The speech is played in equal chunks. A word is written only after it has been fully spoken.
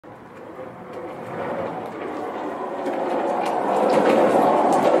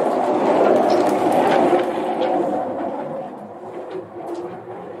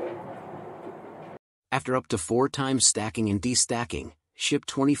After up to 4 times stacking and destacking, Ship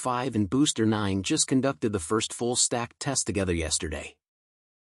 25 and Booster 9 just conducted the first full stack test together yesterday.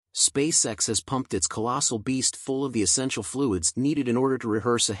 SpaceX has pumped its colossal beast full of the essential fluids needed in order to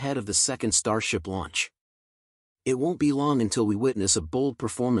rehearse ahead of the second Starship launch. It won't be long until we witness a bold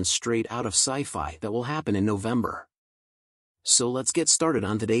performance straight out of sci-fi that will happen in November. So let's get started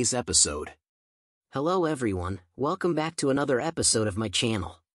on today's episode. Hello everyone, welcome back to another episode of my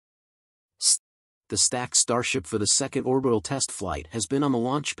channel. The stacked Starship for the second orbital test flight has been on the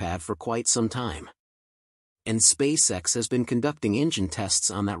launch pad for quite some time. And SpaceX has been conducting engine tests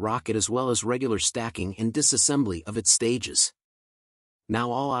on that rocket as well as regular stacking and disassembly of its stages.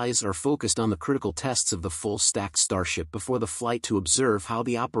 Now all eyes are focused on the critical tests of the full stacked Starship before the flight to observe how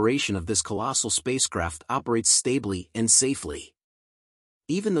the operation of this colossal spacecraft operates stably and safely.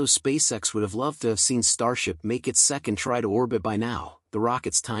 Even though SpaceX would have loved to have seen Starship make its second try to orbit by now, the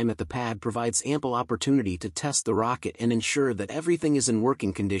rocket's time at the pad provides ample opportunity to test the rocket and ensure that everything is in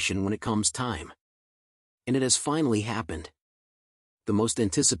working condition when it comes time. And it has finally happened. The most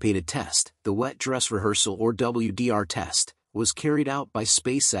anticipated test, the wet dress rehearsal or WDR test, was carried out by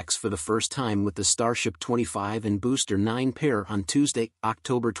SpaceX for the first time with the Starship 25 and Booster 9 pair on Tuesday,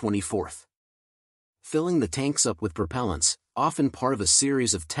 October 24th. Filling the tanks up with propellants, often part of a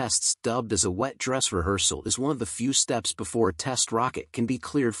series of tests dubbed as a wet dress rehearsal, is one of the few steps before a test rocket can be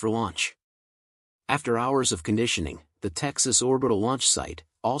cleared for launch. After hours of conditioning, the Texas Orbital Launch Site,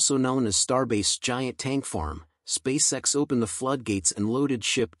 also known as Starbase's giant tank farm, SpaceX opened the floodgates and loaded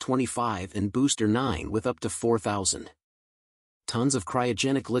Ship 25 and Booster 9 with up to 4,000 tons of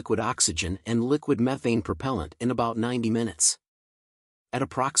cryogenic liquid oxygen and liquid methane propellant in about 90 minutes. At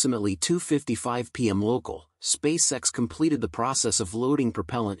approximately 2:55 p.m. local, SpaceX completed the process of loading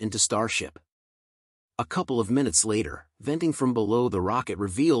propellant into Starship. A couple of minutes later, venting from below the rocket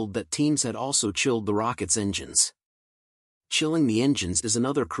revealed that teams had also chilled the rocket's engines. Chilling the engines is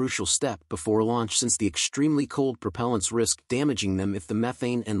another crucial step before launch since the extremely cold propellants risk damaging them if the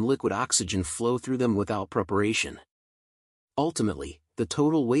methane and liquid oxygen flow through them without preparation. Ultimately, the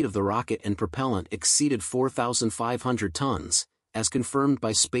total weight of the rocket and propellant exceeded 4,500 tons, as confirmed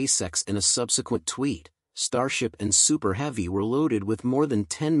by SpaceX in a subsequent tweet. Starship and Super Heavy were loaded with more than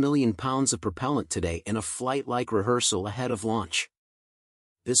 10 million pounds of propellant today in a flight-like rehearsal ahead of launch.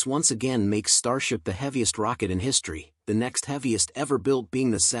 This once again makes Starship the heaviest rocket in history, the next heaviest ever built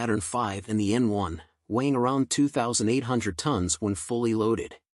being the Saturn V and the N1, weighing around 2,800 tons when fully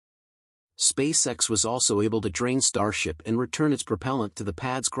loaded. SpaceX was also able to drain Starship and return its propellant to the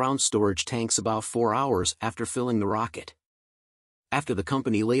pad's ground storage tanks about 4 hours after filling the rocket. After the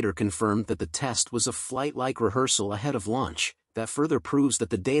company later confirmed that the test was a flight-like rehearsal ahead of launch, that further proves that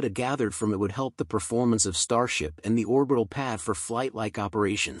the data gathered from it would help the performance of Starship and the orbital pad for flight-like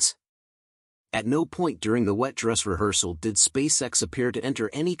operations. At no point during the wet dress rehearsal did SpaceX appear to enter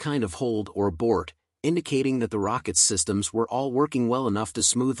any kind of hold or abort, indicating that the rocket's systems were all working well enough to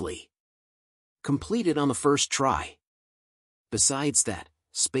smoothly completed on the first try. Besides that,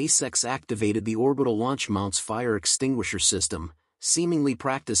 SpaceX activated the orbital launch mount's fire extinguisher system, seemingly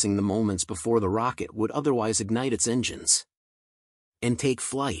practicing the moments before the rocket would otherwise ignite its engines and take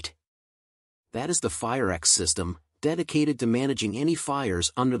flight. That is the FireX system, dedicated to managing any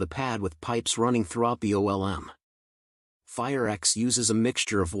fires under the pad with pipes running throughout the OLM. FireX uses a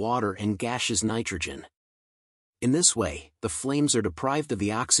mixture of water and gaseous nitrogen. In this way, the flames are deprived of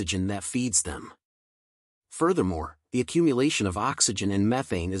the oxygen that feeds them. Furthermore, the accumulation of oxygen and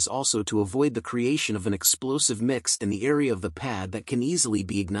methane is also to avoid the creation of an explosive mix in the area of the pad that can easily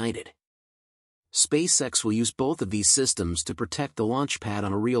be ignited. SpaceX will use both of these systems to protect the launch pad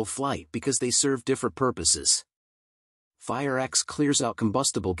on a real flight because they serve different purposes. FireX clears out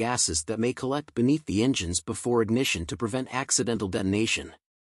combustible gases that may collect beneath the engines before ignition to prevent accidental detonation.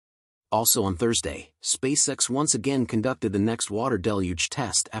 Also on Thursday, SpaceX once again conducted the next water deluge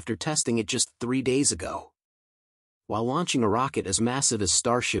test after testing it just 3 days ago. While launching a rocket as massive as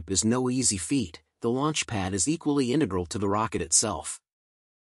Starship is no easy feat, the launch pad is equally integral to the rocket itself.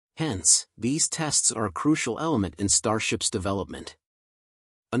 Hence, these tests are a crucial element in Starship's development.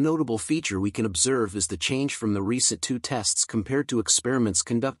 A notable feature we can observe is the change from the recent 2 tests compared to experiments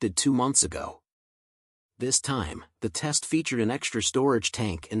conducted 2 months ago. This time, the test featured an extra storage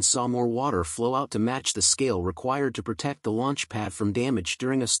tank and saw more water flow out to match the scale required to protect the launch pad from damage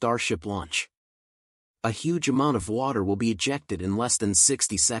during a Starship launch. A huge amount of water will be ejected in less than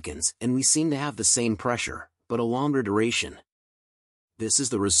 60 seconds, and we seem to have the same pressure, but a longer duration. This is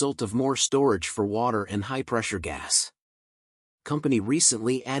the result of more storage for water and high-pressure gas. Company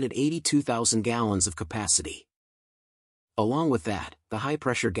recently added 82,000 gallons of capacity. Along with that, the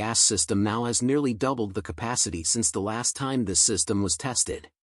high-pressure gas system now has nearly doubled the capacity since the last time this system was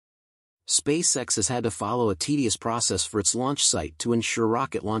tested. SpaceX has had to follow a tedious process for its launch site to ensure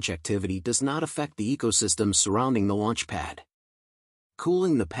rocket launch activity does not affect the ecosystem surrounding the launch pad.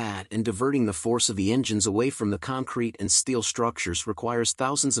 Cooling the pad and diverting the force of the engines away from the concrete and steel structures requires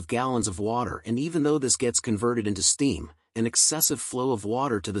thousands of gallons of water, and even though this gets converted into steam, an excessive flow of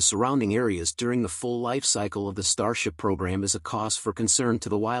water to the surrounding areas during the full life cycle of the Starship program is a cause for concern to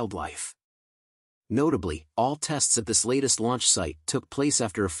the wildlife. Notably, all tests at this latest launch site took place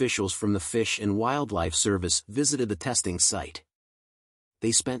after officials from the Fish and Wildlife Service visited the testing site.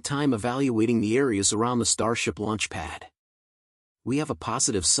 They spent time evaluating the areas around the Starship launch pad. We have a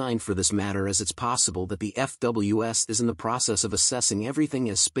positive sign for this matter, as it's possible that the FWS is in the process of assessing everything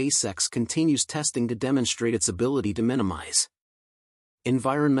as SpaceX continues testing to demonstrate its ability to minimize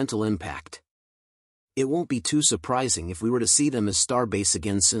environmental impact. It won't be too surprising if we were to see them as Starbase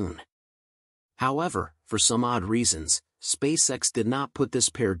again soon. However, for some odd reasons, SpaceX did not put this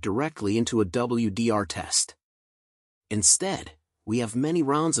pair directly into a WDR test. Instead, we have many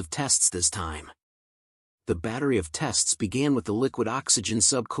rounds of tests this time. The battery of tests began with the liquid oxygen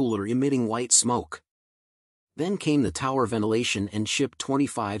subcooler emitting white smoke. Then came the tower ventilation, and Ship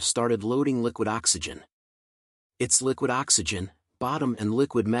 25 started loading liquid oxygen. Its liquid oxygen, bottom, and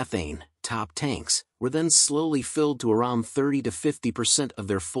liquid methane, top tanks, were then slowly filled to around 30 to 50% of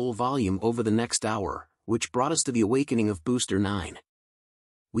their full volume over the next hour, which brought us to the awakening of Booster 9.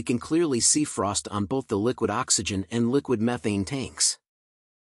 We can clearly see frost on both the liquid oxygen and liquid methane tanks.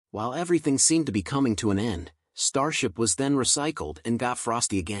 While everything seemed to be coming to an end, Starship was then recycled and got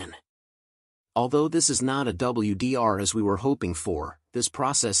frosty again. Although this is not a WDR as we were hoping for, this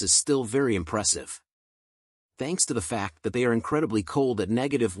process is still very impressive. Thanks to the fact that they are incredibly cold at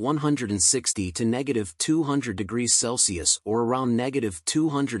 -160 to -200 degrees Celsius or around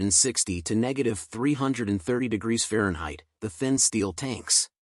 -260 to -330 degrees Fahrenheit, the thin steel tanks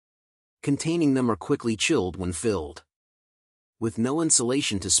containing them are quickly chilled when filled. With no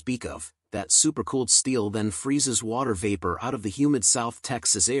insulation to speak of, that supercooled steel then freezes water vapor out of the humid South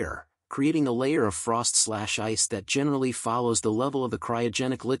Texas air, creating a layer of frost/ice that generally follows the level of the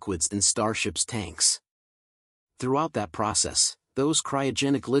cryogenic liquids in Starship's tanks. Throughout that process, those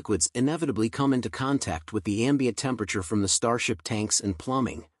cryogenic liquids inevitably come into contact with the ambient temperature from the Starship tanks and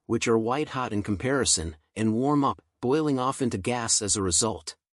plumbing, which are white-hot in comparison, and warm up, boiling off into gas as a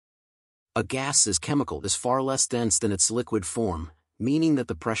result. A gas's chemical is far less dense than its liquid form, meaning that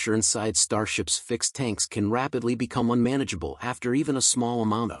the pressure inside Starship's fixed tanks can rapidly become unmanageable after even a small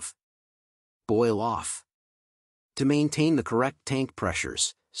amount of boil off. To maintain the correct tank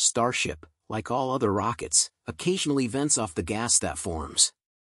pressures, Starship, like all other rockets, occasionally vents off the gas that forms.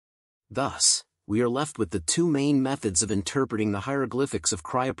 Thus, we are left with the two main methods of interpreting the hieroglyphics of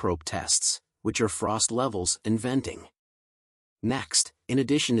cryoprobe tests, which are frost levels and venting. Next, in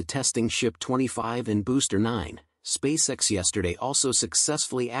addition to testing Ship 25 and Booster 9, SpaceX yesterday also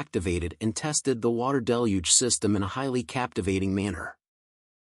successfully activated and tested the Water Deluge system in a highly captivating manner.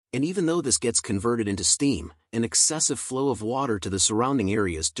 And even though this gets converted into steam, an excessive flow of water to the surrounding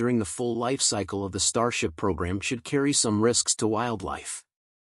areas during the full life cycle of the Starship program should carry some risks to wildlife.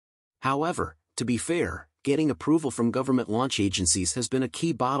 However, to be fair, getting approval from government launch agencies has been a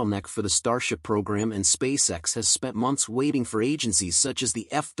key bottleneck for the Starship program, and SpaceX has spent months waiting for agencies such as the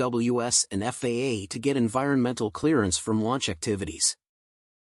FWS and FAA to get environmental clearance from launch activities.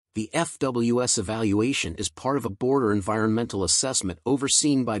 The FWS evaluation is part of a border environmental assessment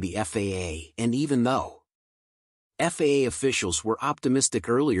overseen by the FAA, and even though FAA officials were optimistic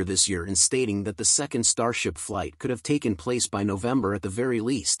earlier this year in stating that the second Starship flight could have taken place by November at the very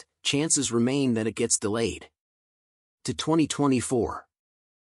least, chances remain that it gets delayed to 2024.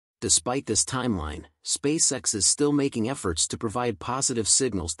 Despite this timeline, SpaceX is still making efforts to provide positive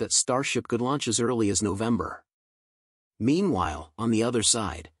signals that Starship could launch as early as November. Meanwhile, on the other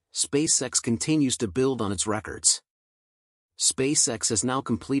side, SpaceX continues to build on its records. SpaceX has now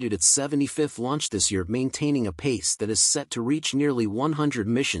completed its 75th launch this year, maintaining a pace that is set to reach nearly 100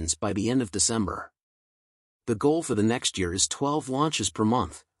 missions by the end of December. The goal for the next year is 12 launches per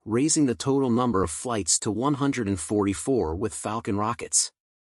month, raising the total number of flights to 144 with Falcon rockets.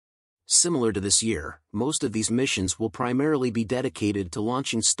 Similar to this year, most of these missions will primarily be dedicated to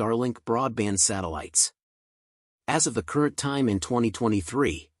launching Starlink broadband satellites. As of the current time in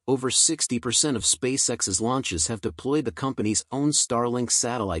 2023, over 60% of SpaceX's launches have deployed the company's own Starlink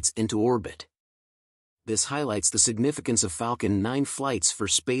satellites into orbit. This highlights the significance of Falcon 9 flights for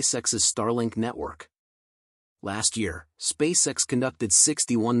SpaceX's Starlink network. Last year, SpaceX conducted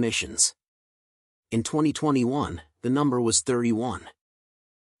 61 missions. In 2021, the number was 31.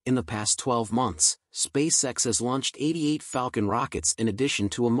 In the past 12 months, SpaceX has launched 88 Falcon rockets in addition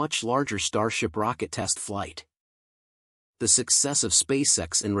to a much larger Starship rocket test flight. The success of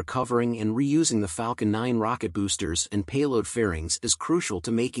SpaceX in recovering and reusing the Falcon 9 rocket boosters and payload fairings is crucial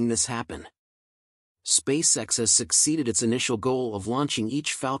to making this happen. SpaceX has succeeded its initial goal of launching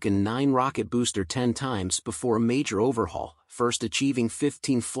each Falcon 9 rocket booster 10 times before a major overhaul, first achieving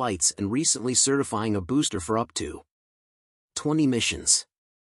 15 flights and recently certifying a booster for up to 20 missions.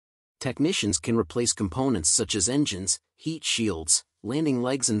 Technicians can replace components such as engines, heat shields, landing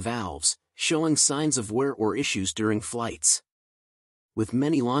legs and valves, showing signs of wear or issues during flights. With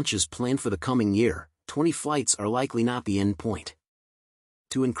many launches planned for the coming year, 20 flights are likely not the end point.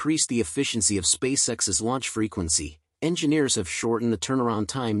 To increase the efficiency of SpaceX's launch frequency, engineers have shortened the turnaround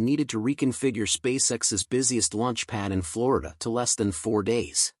time needed to reconfigure SpaceX's busiest launch pad in Florida to less than 4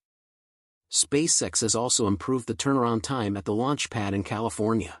 days. SpaceX has also improved the turnaround time at the launch pad in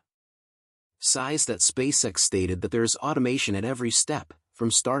California. That SpaceX stated that there is automation at every step,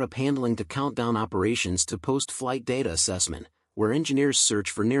 from startup handling to countdown operations to post-flight data assessment, where engineers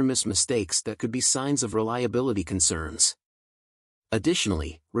search for near-miss mistakes that could be signs of reliability concerns.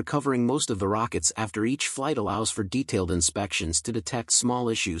 Additionally, recovering most of the rockets after each flight allows for detailed inspections to detect small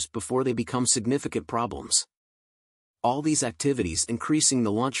issues before they become significant problems. All these activities increasing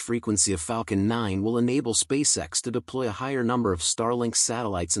the launch frequency of Falcon 9 will enable SpaceX to deploy a higher number of Starlink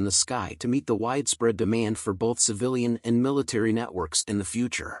satellites in the sky to meet the widespread demand for both civilian and military networks in the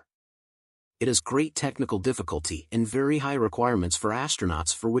future. It has great technical difficulty and very high requirements for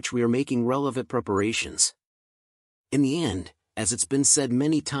astronauts for which we are making relevant preparations. In the end, as it's been said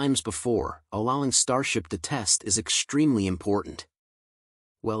many times before, allowing Starship to test is extremely important.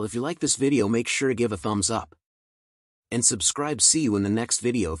 Well, if you like this video, make sure to give a thumbs up and subscribe. See you in the next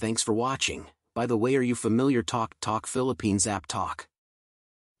video. Thanks for watching. By the way, are you familiar TalkTalk Philippines app?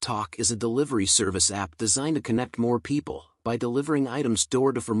 Talk is a delivery service app designed to connect more people by delivering items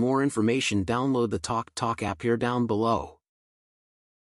door to door. For more information, download the TalkTalk app here down below.